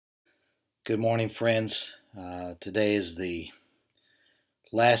Good morning, friends. Today is the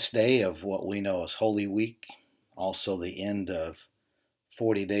last day of what we know as Holy Week, also the end of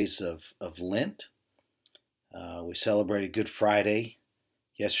 40 days of Lent. We celebrated Good Friday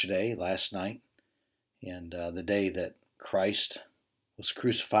yesterday, last night, and the day that Christ was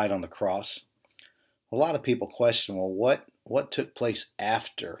crucified on the cross. A lot of people question, well, what took place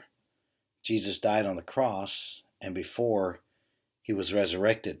after Jesus died on the cross and before he was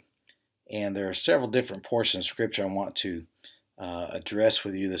resurrected? And there are several different portions of Scripture I want to address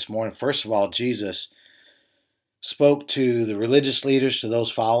with you this morning. First of all, Jesus spoke to the religious leaders, to those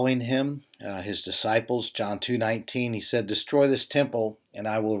following him, his disciples. John 2:19, he said, "Destroy this temple, and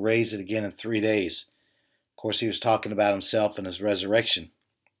I will raise it again in 3 days." Of course, he was talking about himself and his resurrection.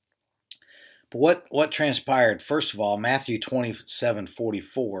 But what transpired? First of all, Matthew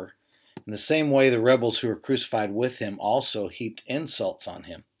 27:44, in the same way the rebels who were crucified with him also heaped insults on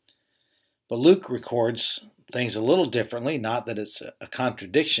him. But Luke records things a little differently, not that it's a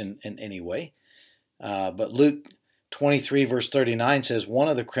contradiction in any way. But Luke 23 verse 39 says, "One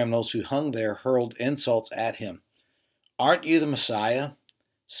of the criminals who hung there hurled insults at him. 'Aren't you the Messiah?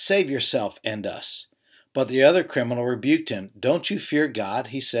 Save yourself and us.' But the other criminal rebuked him. 'Don't you fear God,'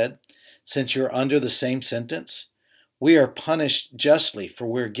 he said, 'since you're under the same sentence? We are punished justly, for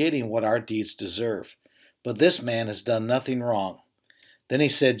we're getting what our deeds deserve. But this man has done nothing wrong.' Then he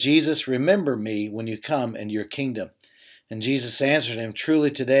said, 'Jesus, remember me when you come in your kingdom.' And Jesus answered him,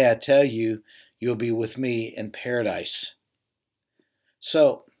 'Truly today I tell you, you'll be with me in paradise.'"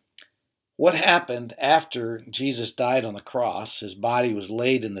 So, what happened after Jesus died on the cross? His body was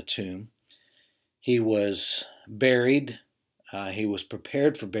laid in the tomb. He was buried. He was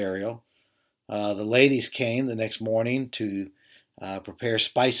prepared for burial. The ladies came the next morning to prepare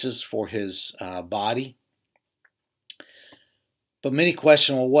spices for his body. But many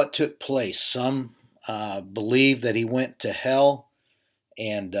question, well, what took place? Some believe that he went to hell,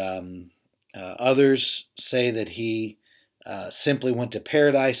 and others say that he simply went to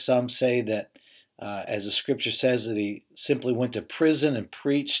paradise. Some say that, as the scripture says, that he simply went to prison and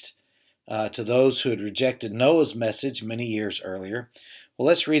preached to those who had rejected Noah's message many years earlier. Well,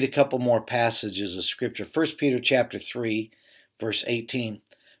 let's read a couple more passages of scripture. 1 Peter chapter 3, verse 18.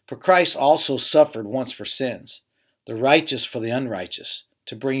 "For Christ also suffered once for sins, the righteous for the unrighteous,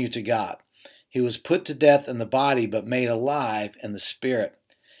 to bring you to God. He was put to death in the body, but made alive in the spirit.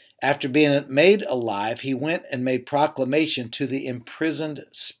 After being made alive, he went and made proclamation to the imprisoned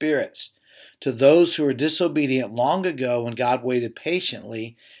spirits, to those who were disobedient long ago when God waited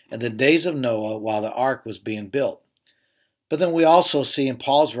patiently in the days of Noah while the ark was being built." But then we also see in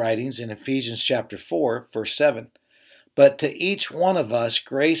Paul's writings in Ephesians chapter 4, verse 7, "But to each one of us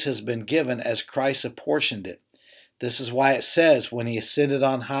grace has been given as Christ apportioned it. This is why it says, when he ascended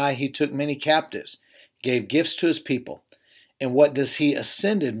on high, he took many captives, gave gifts to his people. And what does he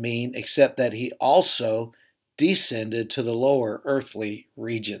ascended mean except that he also descended to the lower earthly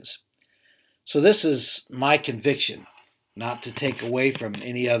regions?" So this is my conviction, not to take away from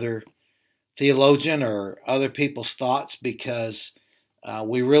any other theologian or other people's thoughts, because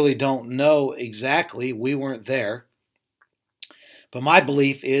we really don't know exactly. We weren't there. But my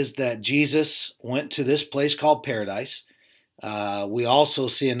belief is that Jesus went to this place called paradise. We also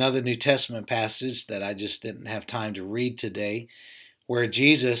see another New Testament passage that I just didn't have time to read today, where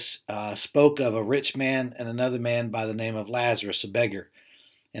Jesus spoke of a rich man and another man by the name of Lazarus, a beggar.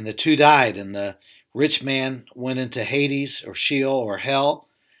 And the two died, and the rich man went into Hades or Sheol or hell,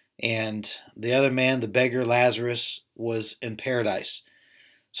 and the other man, the beggar Lazarus, was in paradise.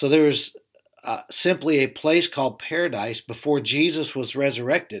 So there was simply a place called paradise before Jesus was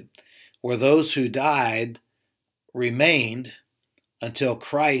resurrected, where those who died remained until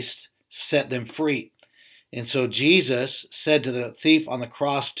Christ set them free. And so Jesus said to the thief on the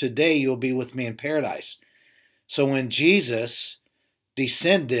cross, "Today you'll be with me in paradise." So when Jesus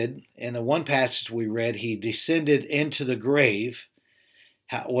descended, in the one passage we read, he descended into the grave.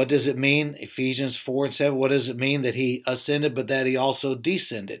 What does it mean? Ephesians 4 and 7. What does it mean that he ascended, but that he also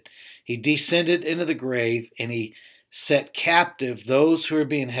descended? He descended into the grave, and he set captive those who were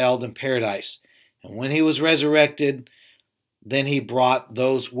being held in paradise. And when he was resurrected, then he brought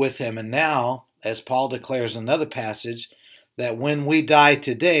those with him. And now, as Paul declares in another passage, that when we die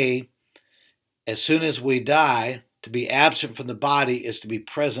today, as soon as we die, to be absent from the body is to be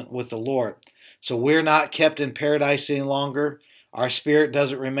present with the Lord. So we're not kept in paradise any longer. Our spirit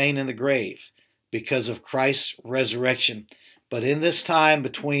doesn't remain in the grave because of Christ's resurrection. But in this time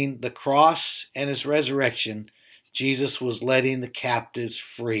between the cross and his resurrection, Jesus was letting the captives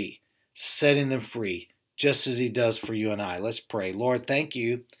free, setting them free, just as he does for you and I. Let's pray. Lord, thank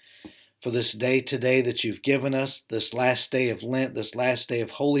you for this day today that you've given us, this last day of Lent, this last day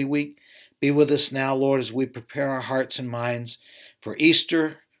of Holy Week. Be with us now, Lord, as we prepare our hearts and minds for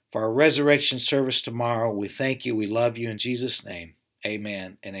Easter, for our resurrection service tomorrow. We thank you. We love you. In Jesus' name,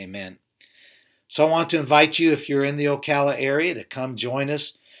 amen and amen. So I want to invite you, if you're in the Ocala area, to come join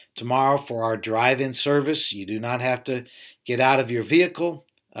us tomorrow for our drive-in service. You do not have to get out of your vehicle.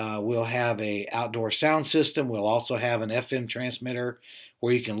 We'll have an outdoor sound system. We'll also have an FM transmitter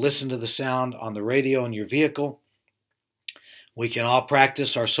where you can listen to the sound on the radio in your vehicle. We can all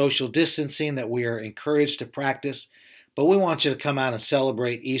practice our social distancing that we are encouraged to practice, but we want you to come out and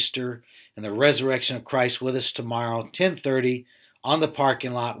celebrate Easter and the resurrection of Christ with us tomorrow, 10:30, on the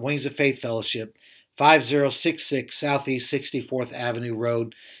parking lot, Wings of Faith Fellowship, 5066 Southeast 64th Avenue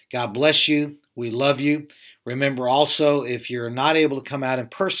Road. God bless you. We love you. Remember also, if you're not able to come out in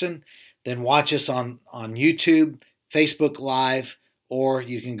person, then watch us on YouTube, Facebook Live, or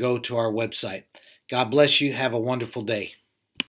you can go to our website. God bless you. Have a wonderful day.